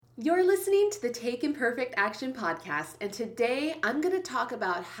You're listening to the Take Imperfect Action podcast, and today I'm going to talk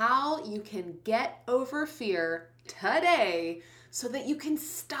about how you can get over fear today so that you can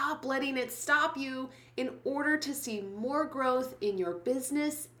stop letting it stop you in order to see more growth in your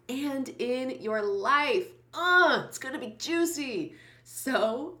business and in your life. It's going to be juicy.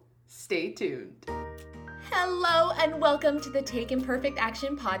 So stay tuned. Hello and welcome to the Take Imperfect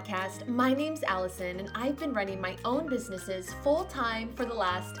Action podcast. My name's Allison and I've been running my own businesses full-time for the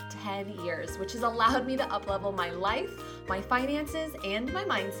last 10 years, which has allowed me to up-level my life, my finances, and my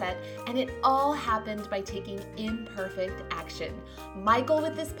mindset, and it all happened by taking imperfect action. My goal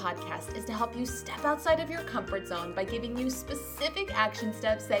with this podcast is to help you step outside of your comfort zone by giving you specific action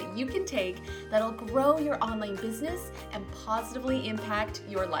steps that you can take that'll grow your online business and positively impact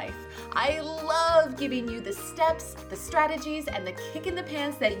your life. I love giving you the steps, the strategies, and the kick in the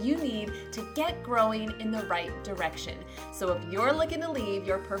pants that you need to get growing in the right direction. So if you're looking to leave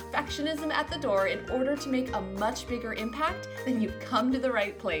your perfectionism at the door in order to make a much bigger impact, then you've come to the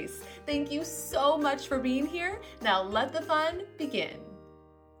right place. Thank you so much for being here. Now let the fun begin.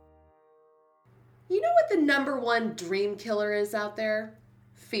 You know what the number one dream killer is out there?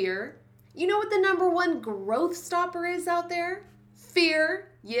 Fear. You know what the number one growth stopper is out there? Fear.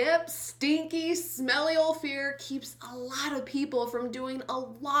 Yep, stinky, smelly old fear keeps a lot of people from doing a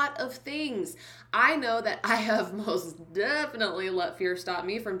lot of things. I know that I have most definitely let fear stop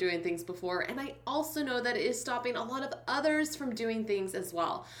me from doing things before, and I also know that it is stopping a lot of others from doing things as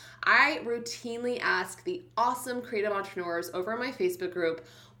well. I routinely ask the awesome creative entrepreneurs over in my Facebook group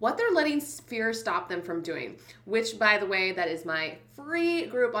what they're letting fear stop them from doing, which, by the way, that is my free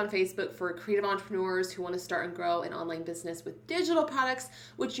group on Facebook for creative entrepreneurs who want to start and grow an online business with digital products,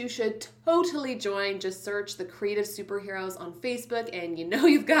 which you should totally join. Just search the Creative Superheroes on Facebook, and you know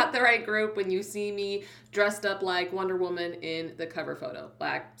you've got the right group when you see me dressed up like Wonder Woman in the cover photo.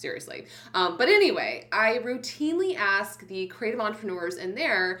 Like, seriously. But anyway, I routinely ask the creative entrepreneurs in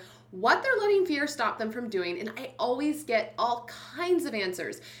there what they're letting fear stop them from doing, and I always get all kinds of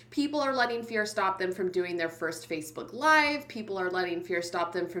answers. People are letting fear stop them from doing their first Facebook Live. People are letting fear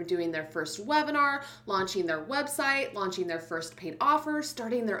stop them from doing their first webinar, launching their website, launching their first paid offer,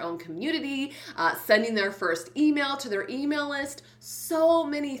 starting their own community, sending their first email to their email list. So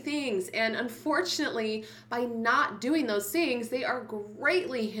many things, and unfortunately, by not doing those things, they are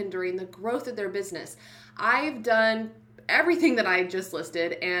greatly hindering the growth of their business. I've done everything that I just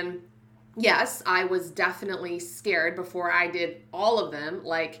listed, and yes, I was definitely scared before I did all of them.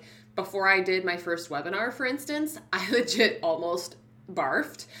 Like before I did my first webinar, for instance, I legit almost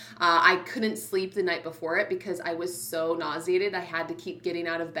barfed. I couldn't sleep the night before it because I was so nauseated. I had to keep getting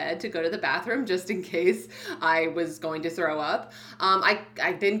out of bed to go to the bathroom just in case I was going to throw up.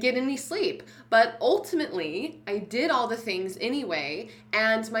 I didn't get any sleep, but ultimately I did all the things anyway,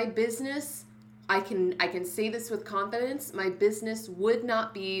 and my business, I can say this with confidence, my business would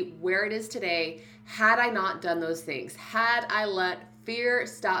not be where it is today had I not done those things, had I let fear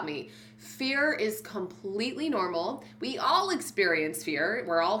stop me. Fear is completely normal. We all experience fear.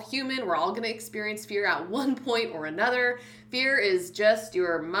 We're all human. We're all going to experience fear at one point or another. Fear is just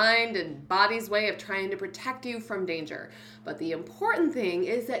your mind and body's way of trying to protect you from danger. But the important thing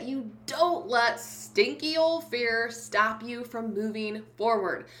is that you don't let stinky old fear stop you from moving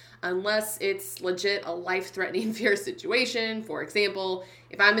forward, unless it's legit a life-threatening fear situation. For example,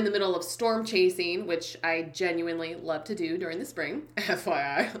 if I'm in the middle of storm chasing, which I genuinely love to do during the spring,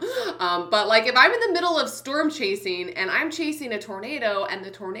 FYI, but like if I'm in the middle of storm chasing and I'm chasing a tornado and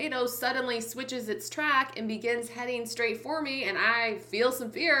the tornado suddenly switches its track and begins heading straight for me and I feel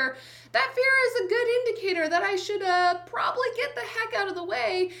some fear, that fear is a good indicator that I should probably get the heck out of the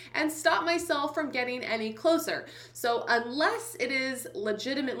way and stop myself from getting any closer. So unless it is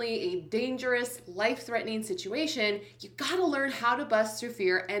legitimately a dangerous, life-threatening situation, you gotta learn how to bust through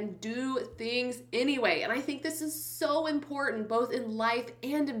fear and do things anyway. And I think this is so important both in life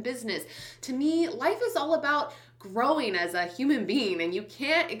and in business. To me, life is all about growing as a human being, and you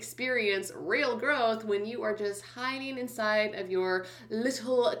can't experience real growth when you are just hiding inside of your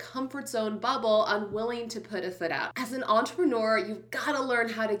little comfort zone bubble, unwilling to put a foot out. As an entrepreneur, you've got to learn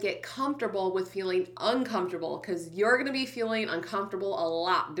how to get comfortable with feeling uncomfortable, because you're going to be feeling uncomfortable a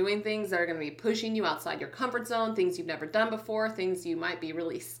lot, doing things that are going to be pushing you outside your comfort zone, things you've never done before, things you might be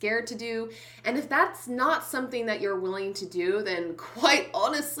really scared to do. And if that's not something that you're willing to do, then quite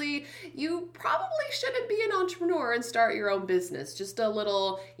honestly, you probably shouldn't be an entrepreneur and start your own business. Just a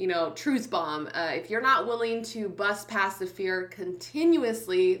little, truth bomb. If you're not willing to bust past the fear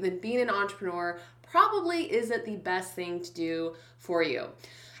continuously, then being an entrepreneur probably isn't the best thing to do for you.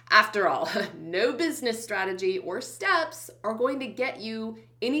 After all, no business strategy or steps are going to get you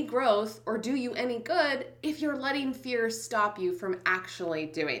any growth or do you any good if you're letting fear stop you from actually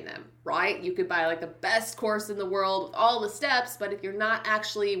doing them, right? You could buy like the best course in the world with all the steps, but if you're not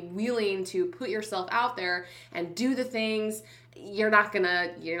actually willing to put yourself out there and do the things, you're not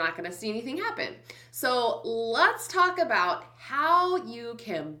gonna see anything happen. So let's talk about how you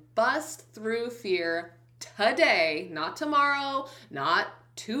can bust through fear today, not tomorrow, not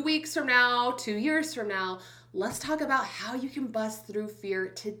 2 weeks from now, 2 years from now. Let's talk about how you can bust through fear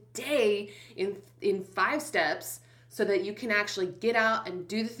today in 5 steps so that you can actually get out and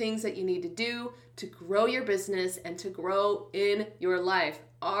do the things that you need to do to grow your business and to grow in your life.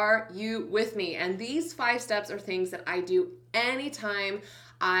 Are you with me? And these 5 steps are things that I do anytime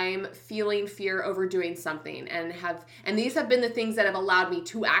I'm feeling fear over doing something, and these have been the things that have allowed me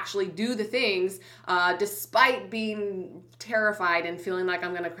to actually do the things despite being terrified and feeling like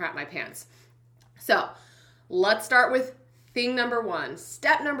I'm gonna crap my pants. So let's start with thing number 1.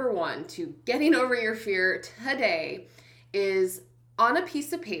 Step number 1 to getting over your fear today is, on a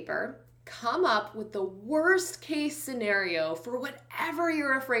piece of paper, come up with the worst case scenario for whatever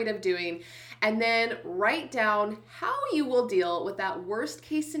you're afraid of doing, and then write down how you will deal with that worst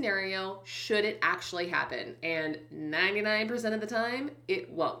case scenario should it actually happen. And 99% of the time, it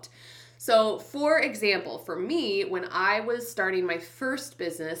won't. So for example, for me, when I was starting my first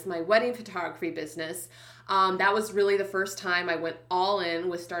business, my wedding photography business, that was really the first time I went all in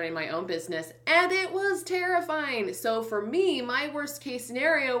with starting my own business, and it was terrifying. So for me, my worst case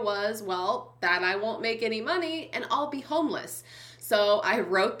scenario was, well, that I won't make any money and I'll be homeless. So I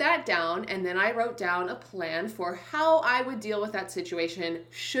wrote that down, and then I wrote down a plan for how I would deal with that situation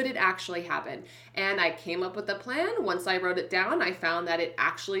should it actually happen. And I came up with a plan. Once I wrote it down, I found that it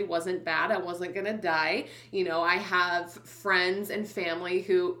actually wasn't bad. I wasn't gonna die. I have friends and family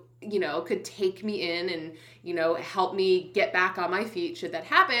who could take me in and, help me get back on my feet should that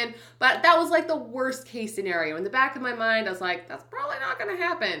happen. But that was like the worst case scenario. In the back of my mind, I was like, that's probably not going to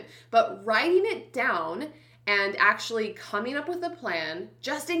happen. But writing it down and actually coming up with a plan,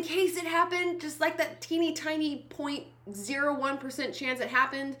 just in case it happened, just like that teeny tiny 0.01% chance it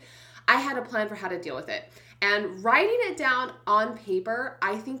happened, I had a plan for how to deal with it. And writing it down on paper,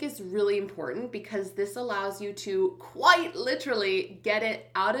 I think, is really important because this allows you to quite literally get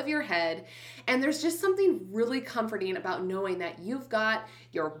it out of your head. And there's just something really comforting about knowing that you've got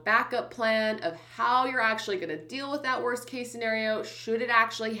your backup plan of how you're actually going to deal with that worst case scenario should it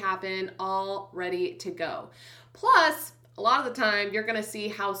actually happen, all ready to go. Plus, a lot of the time, you're going to see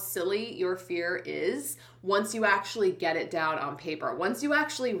how silly your fear is once you actually get it down on paper. Once you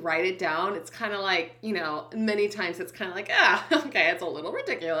actually write it down, it's kind of like, many times it's kind of like, okay, it's a little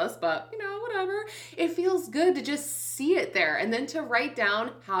ridiculous, but, whatever. It feels good to just see it there and then to write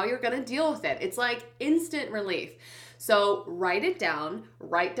down how you're going to deal with it. It's like instant relief. So write it down,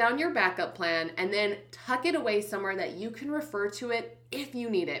 write down your backup plan, and then tuck it away somewhere that you can refer to it if you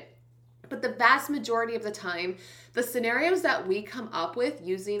need it. But the vast majority of the time, the scenarios that we come up with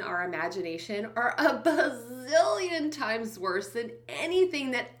using our imagination are a bazillion times worse than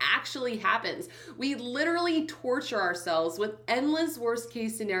anything that actually happens. We literally torture ourselves with endless worst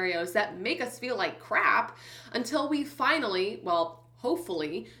case scenarios that make us feel like crap until we finally,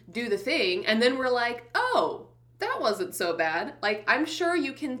 hopefully, do the thing. And then we're like, oh, that wasn't so bad. Like, I'm sure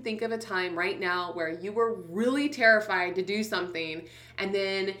you can think of a time right now where you were really terrified to do something, and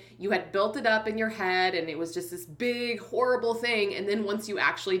then you had built it up in your head and it was just this big, horrible thing. And then once you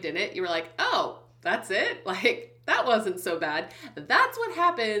actually did it, you were like, oh, that's it? Like, that wasn't so bad. That's what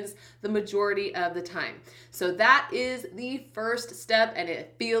happens the majority of the time. So that is the first step, and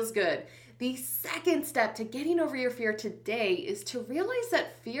it feels good. The second step to getting over your fear today is to realize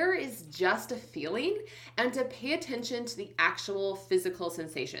that fear is just a feeling and to pay attention to the actual physical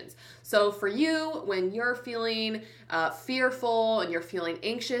sensations. So for you, when you're feeling fearful and you're feeling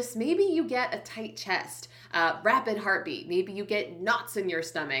anxious, maybe you get a tight chest, rapid heartbeat. Maybe you get knots in your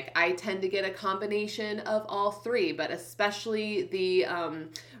stomach. I tend to get a combination of all three, but especially the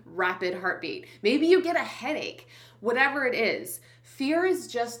rapid heartbeat. Maybe you get a headache. Whatever it is, fear is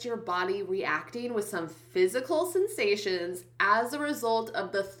just your body reacting with some physical sensations as a result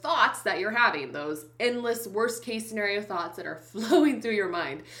of the thoughts that you're having, those endless worst case scenario thoughts that are flowing through your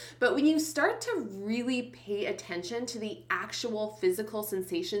mind. But when you start to really pay attention to the actual physical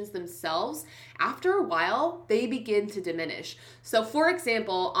sensations themselves, after a while, they begin to diminish. So for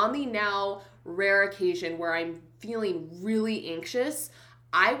example, on the now rare occasion where I'm feeling really anxious,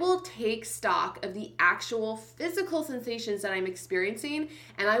 I will take stock of the actual physical sensations that I'm experiencing,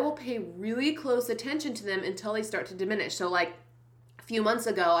 and I will pay really close attention to them until they start to diminish. So like, A few months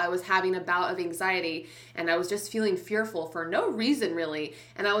ago, I was having a bout of anxiety and I was just feeling fearful for no reason really.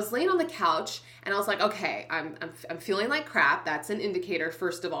 And I was laying on the couch and I was like, okay, I'm feeling like crap. That's an indicator,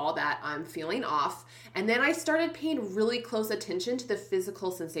 first of all, that I'm feeling off. And then I started paying really close attention to the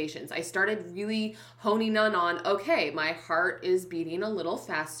physical sensations. I started really honing in on, okay, my heart is beating a little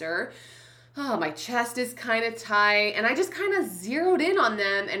faster. Oh, my chest is kind of tight. And I just kind of zeroed in on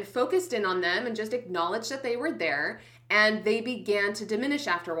them and focused in on them and just acknowledged that they were there. And they began to diminish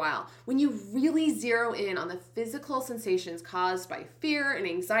after a while. When you really zero in on the physical sensations caused by fear and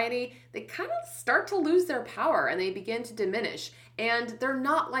anxiety, they kind of start to lose their power and they begin to diminish. And they're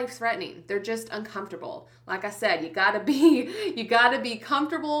not life-threatening. They're just uncomfortable. Like I said, you gotta be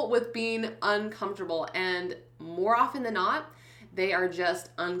comfortable with being uncomfortable. And more often than not, they are just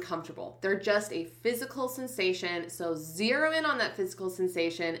uncomfortable. They're just a physical sensation. So zero in on that physical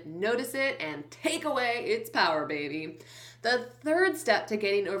sensation, notice it, and take away its power, baby. The third step to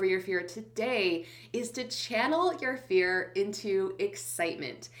getting over your fear today is to channel your fear into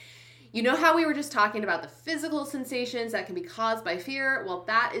excitement. You know how we were just talking about the physical sensations that can be caused by fear? Well,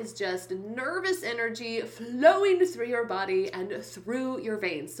 that is just nervous energy flowing through your body and through your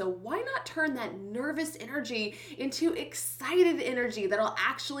veins. So why not turn that nervous energy into excited energy that'll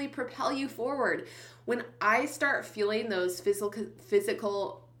actually propel you forward? When I start feeling those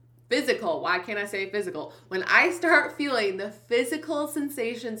physical, why can't I say physical? When I start feeling the physical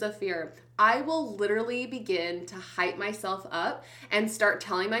sensations of fear, I will literally begin to hype myself up and start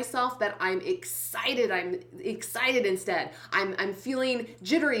telling myself that I'm excited. I'm excited instead. I'm feeling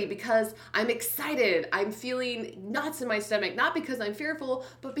jittery because I'm excited. I'm feeling knots in my stomach, not because I'm fearful,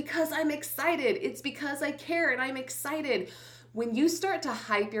 but because I'm excited. It's because I care and I'm excited. When you start to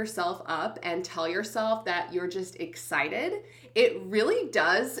hype yourself up and tell yourself that you're just excited, it really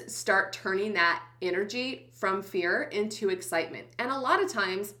does start turning that energy from fear into excitement. And a lot of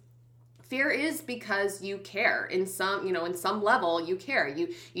times, fear is because you care in some level. You care.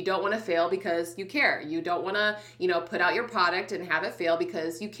 You don't want to fail because you care. You don't want to, put out your product and have it fail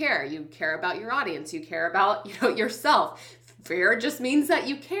because you care. You care about your audience. You care about, yourself. Fear just means that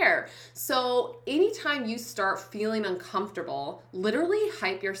you care. So anytime you start feeling uncomfortable, literally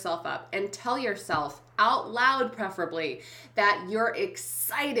hype yourself up and tell yourself out loud, preferably, that you're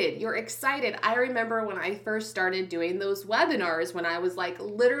excited. You're excited. I remember when I first started doing those webinars, when I was like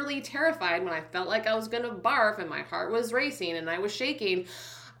literally terrified, when I felt like I was going to barf and my heart was racing and I was shaking.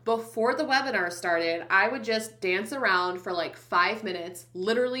 Before the webinar started, I would just dance around for like 5 minutes,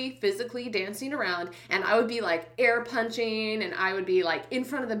 literally physically dancing around, and I would be like air punching, and I would be like in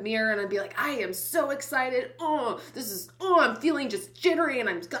front of the mirror, and I'd be like, I am so excited. I'm feeling just jittery, and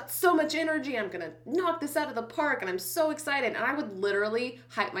I've got so much energy. I'm gonna knock this out of the park, and I'm so excited. And I would literally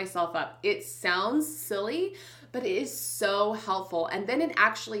hype myself up. It sounds silly, but it is so helpful. And then it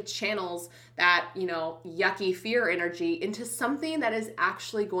actually channels that, yucky fear energy into something that is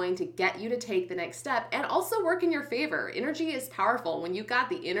actually going to get you to take the next step and also work in your favor. Energy is powerful. When you've got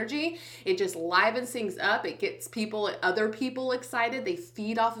the energy, it just livens things up. It gets other people excited. They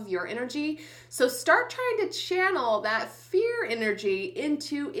feed off of your energy. So start trying to channel that fear energy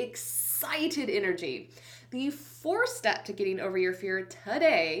into excited energy. The fourth step to getting over your fear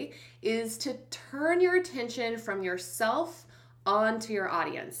today is to turn your attention from yourself onto your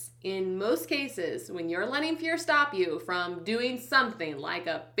audience. In most cases, when you're letting fear stop you from doing something like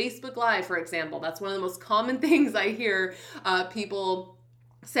a Facebook Live, for example, that's one of the most common things I hear people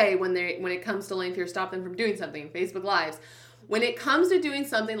say when it comes to letting fear stop them from doing something, Facebook Lives. When it comes to doing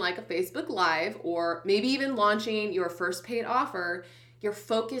something like a Facebook Live, or maybe even launching your first paid offer, you're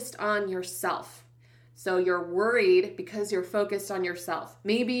focused on yourself. So you're worried because you're focused on yourself.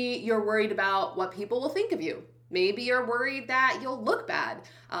 Maybe you're worried about what people will think of you. Maybe you're worried that you'll look bad.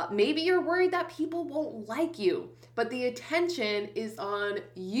 Maybe you're worried that people won't like you. But the attention is on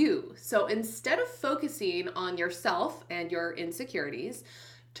you. So instead of focusing on yourself and your insecurities,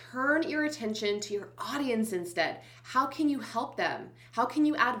 turn your attention to your audience instead. How can you help them? How can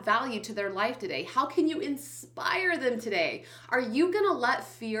you add value to their life today? How can you inspire them today? Are you going to let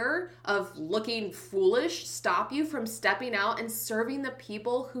fear of looking foolish stop you from stepping out and serving the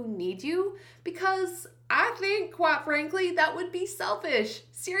people who need you? Because I think, quite frankly, that would be selfish.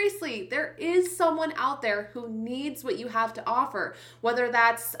 Seriously, there is someone out there who needs what you have to offer, whether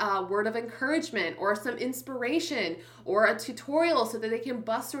that's a word of encouragement or some inspiration or a tutorial so that they can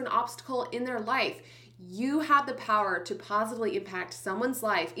bust through an obstacle in their life. You have the power to positively impact someone's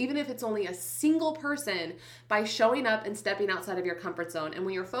life, even if it's only a single person, by showing up and stepping outside of your comfort zone. And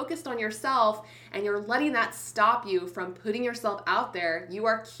when you're focused on yourself and you're letting that stop you from putting yourself out there, you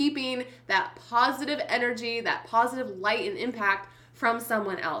are keeping that positive energy, that positive light and impact from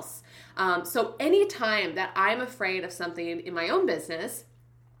someone else. So anytime that I'm afraid of something in my own business,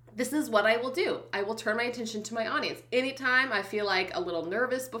 this is what I will do. I will turn my attention to my audience. Anytime I feel like a little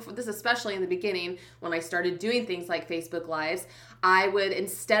nervous before this, especially in the beginning when I started doing things like Facebook Lives, I would,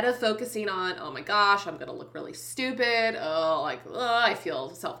 instead of focusing on, oh my gosh, I'm going to look really stupid. I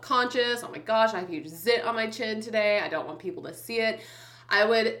feel self-conscious. Oh my gosh, I have a huge zit on my chin today. I don't want people to see it. I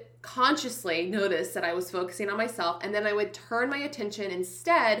would consciously notice that I was focusing on myself, and then I would turn my attention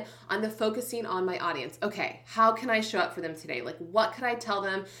instead on the focusing on my audience. Okay, how can I show up for them today? Like, what could I tell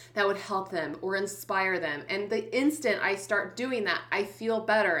them that would help them or inspire them? And the instant I start doing that, I feel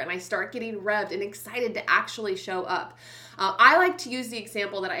better and I start getting revved and excited to actually show up. I like to use the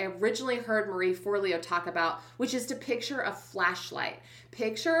example that I originally heard Marie Forleo talk about, which is to picture a flashlight.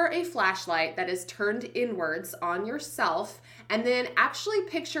 Picture a flashlight that is turned inwards on yourself, and then actually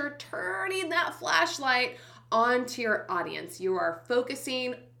picture turning that flashlight onto your audience. You are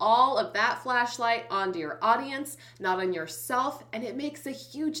focusing all of that flashlight onto your audience, not on yourself, and it makes a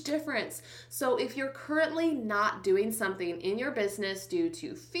huge difference. So if you're currently not doing something in your business due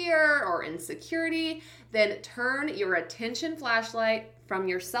to fear or insecurity, then turn your attention flashlight from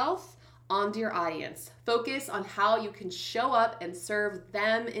yourself onto your audience. Focus on how you can show up and serve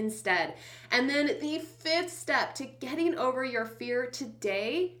them instead. And then the fifth step to getting over your fear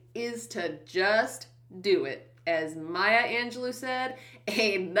today is to just do it. As Maya Angelou said,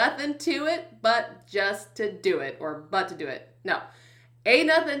 ain't nothing to it but just to do it, or but to do it. No, ain't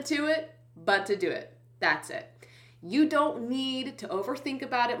nothing to it but to do it. That's it. You don't need to overthink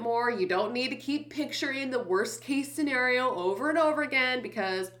about it more. You don't need to keep picturing the worst case scenario over and over again,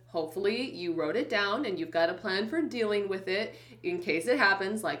 because hopefully you wrote it down and you've got a plan for dealing with it in case it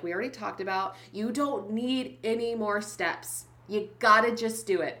happens, like we already talked about. You don't need any more steps. You gotta just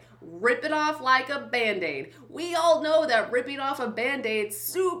do it. Rip it off like a Band-Aid. We all know that ripping off a Band-Aid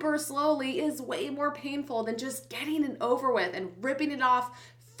super slowly is way more painful than just getting it over with and ripping it off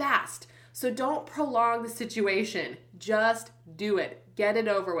fast. So don't prolong the situation. Just do it. Get it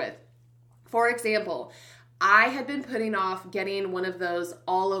over with. For example, I had been putting off getting one of those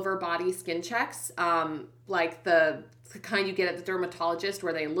all over body skin checks, like the kind you get at the dermatologist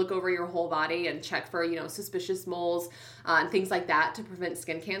where they look over your whole body and check for, suspicious moles and things like that to prevent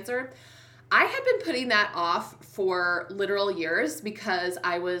skin cancer. I had been putting that off for literal years because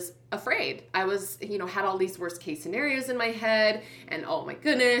I was afraid. I was, had all these worst case scenarios in my head, and oh my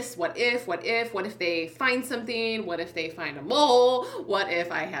goodness, what if they find something? What if they find a mole? What if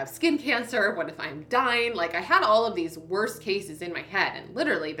I have skin cancer? What if I'm dying? Like, I had all of these worst cases in my head and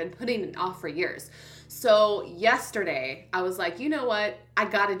literally been putting it off for years. So yesterday, I was like, you know what? I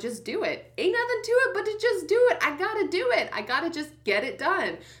gotta just do it. Ain't nothing to it but to just do it. I gotta do it. I gotta just get it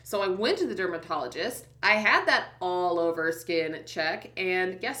done. So I went to the dermatologist. I had that all over skin check,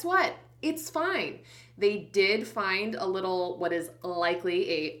 and guess what? It's fine. They did find a little, what is likely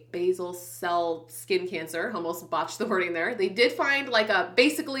a basal cell skin cancer. Almost botched the wording there. They did find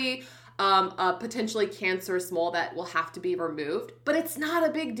basically a potentially cancerous mole that will have to be removed, but it's not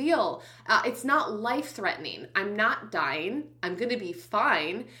a big deal. It's not life-threatening. I'm not dying. I'm going to be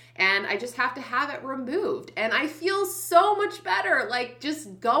fine, and I just have to have it removed. And I feel so much better. Like,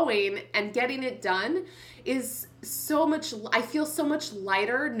 just going and getting it done is I feel so much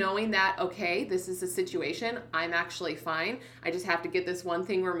lighter knowing that, okay, this is a situation. I'm actually fine. I just have to get this one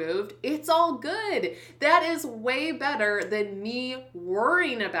thing removed. It's all good. That is way better than me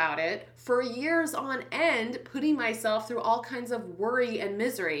worrying about it for years on end, putting myself through all kinds of worry and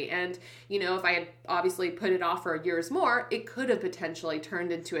misery. And, if I had obviously put it off for years more, it could have potentially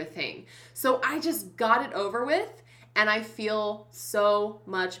turned into a thing. So I just got it over with. And I feel so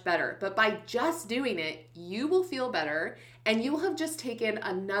much better. But by just doing it, you will feel better, and you will have just taken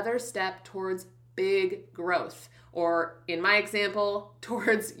another step towards big growth, or in my example,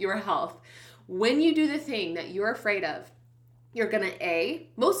 towards your health. When you do the thing that you're afraid of, you're going to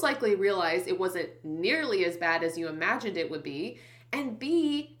most likely realize it wasn't nearly as bad as you imagined it would be, and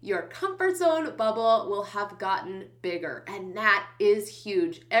B, your comfort zone bubble will have gotten bigger. And that is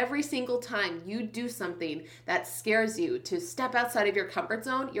huge. Every single time you do something that scares you to step outside of your comfort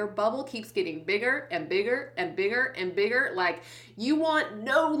zone, your bubble keeps getting bigger and bigger and bigger and bigger. Like, you want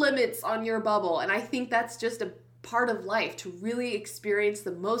no limits on your bubble. And I think that's just a part of life. To really experience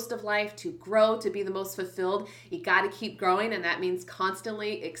the most of life, to grow, to be the most fulfilled, you got to keep growing, and that means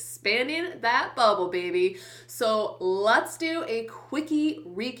constantly expanding that bubble, baby. So let's do a quickie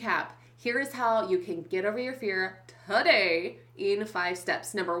recap. Here is how you can get over your fear today in 5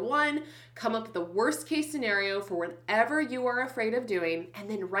 steps. Number 1, come up with the worst case scenario for whatever you are afraid of doing, and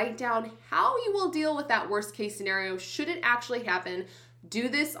then write down how you will deal with that worst case scenario should it actually happen. Do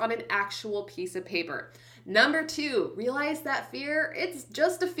this on an actual piece of paper. Number 2, realize that fear, it's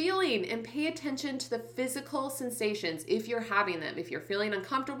just a feeling, and pay attention to the physical sensations if you're having them. If you're feeling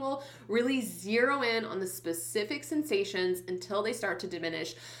uncomfortable, really zero in on the specific sensations until they start to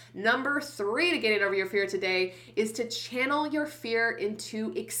diminish. Number 3 to getting over your fear today is to channel your fear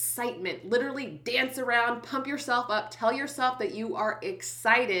into excitement. Literally dance around, pump yourself up, tell yourself that you are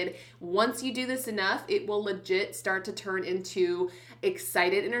excited. Once you do this enough, it will legit start to turn into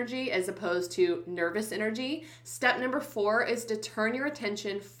excited energy as opposed to nervous energy. Step number 4 is to turn your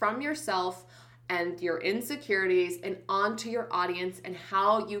attention from yourself and your insecurities and onto your audience and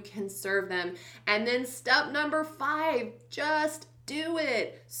how you can serve them. And then step number 5, just do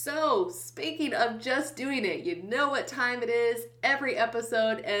it. So, speaking of just doing it, you know what time it is. Every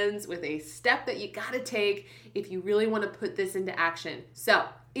episode ends with a step that you gotta take if you really want to put this into action. So,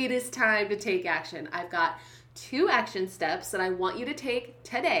 it is time to take action. I've got 2 action steps that I want you to take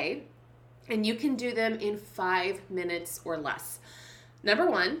today, and you can do them in 5 minutes or less. Number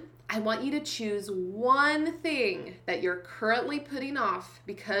 1, I want you to choose one thing that you're currently putting off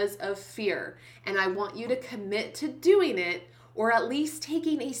because of fear, and I want you to commit to doing it, or at least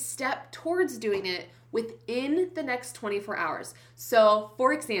taking a step towards doing it within the next 24 hours. So,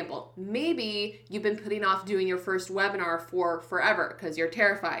 for example, maybe you've been putting off doing your first webinar for forever because you're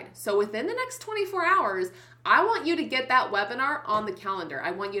terrified. So within the next 24 hours, I want you to get that webinar on the calendar.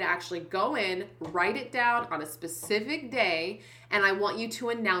 I want you to actually go in, write it down on a specific day, and I want you to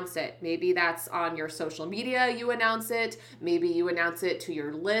announce it. Maybe that's on your social media, you announce it. Maybe you announce it to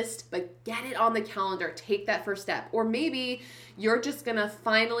your list, but get it on the calendar. Take that first step. Or maybe you're just gonna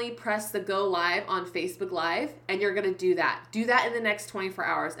finally press the go live on Facebook Live, and you're gonna do that. Do that in the next 24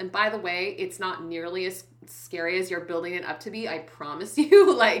 hours. And by the way, it's not nearly as scary as you're building it up to be. I promise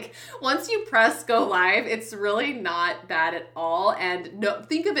you. Like, once you press go live, it's really not bad at all. And no,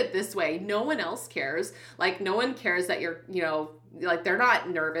 think of it this way. No one else cares. Like, no one cares that you're, like, they're not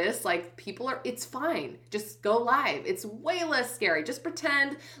nervous. Like, people are, it's fine. Just go live. It's way less scary. Just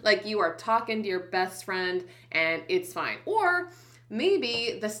pretend like you are talking to your best friend and it's fine. Or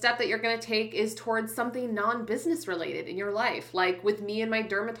maybe the step that you're going to take is towards something non-business related in your life. Like with me and my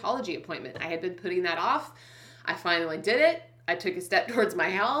dermatology appointment. I had been putting that off. I finally did it. I took a step towards my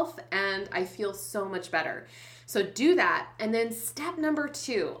health and I feel so much better. So do that. And then step number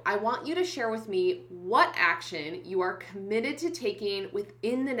 2, I want you to share with me what action you are committed to taking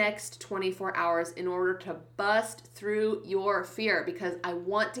within the next 24 hours in order to bust through your fear, because I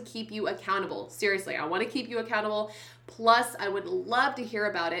want to keep you accountable. Seriously, I want to keep you accountable. Plus, I would love to hear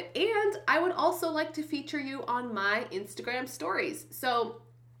about it. And I would also like to feature you on my Instagram stories. So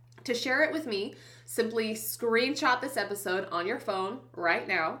to share it with me, simply screenshot this episode on your phone right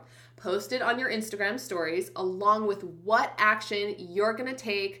now, post it on your Instagram stories along with what action you're going to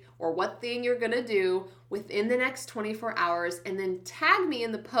take or what thing you're going to do within the next 24 hours, and then tag me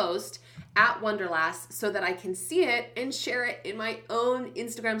in the post at Wonderlass so that I can see it and share it in my own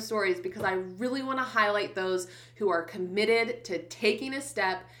Instagram stories, because I really want to highlight those who are committed to taking a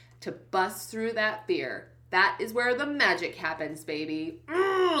step to bust through that fear. That is where the magic happens, baby.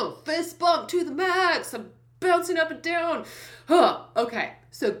 Fist bump to the max. I'm bouncing up and down. Okay,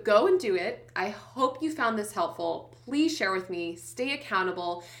 so go and do it. I hope you found this helpful. Please share with me, stay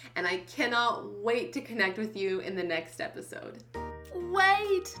accountable, and I cannot wait to connect with you in the next episode.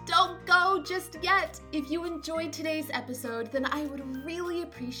 Wait, don't go just yet. If you enjoyed today's episode, then I would really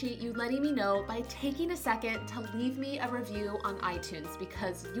appreciate you letting me know by taking a second to leave me a review on iTunes,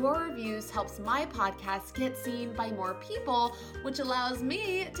 because your reviews helps my podcast get seen by more people, which allows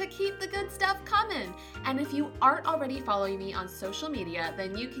me to keep the good stuff coming. And if you aren't already following me on social media,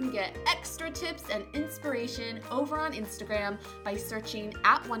 then you can get extra tips and inspiration over on Instagram by searching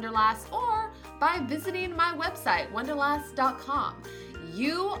at Wonderlass or by visiting my website, wonderlass.com.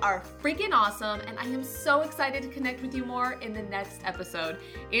 You are freaking awesome, and I am so excited to connect with you more in the next episode.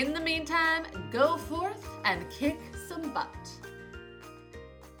 In the meantime, go forth and kick some butt.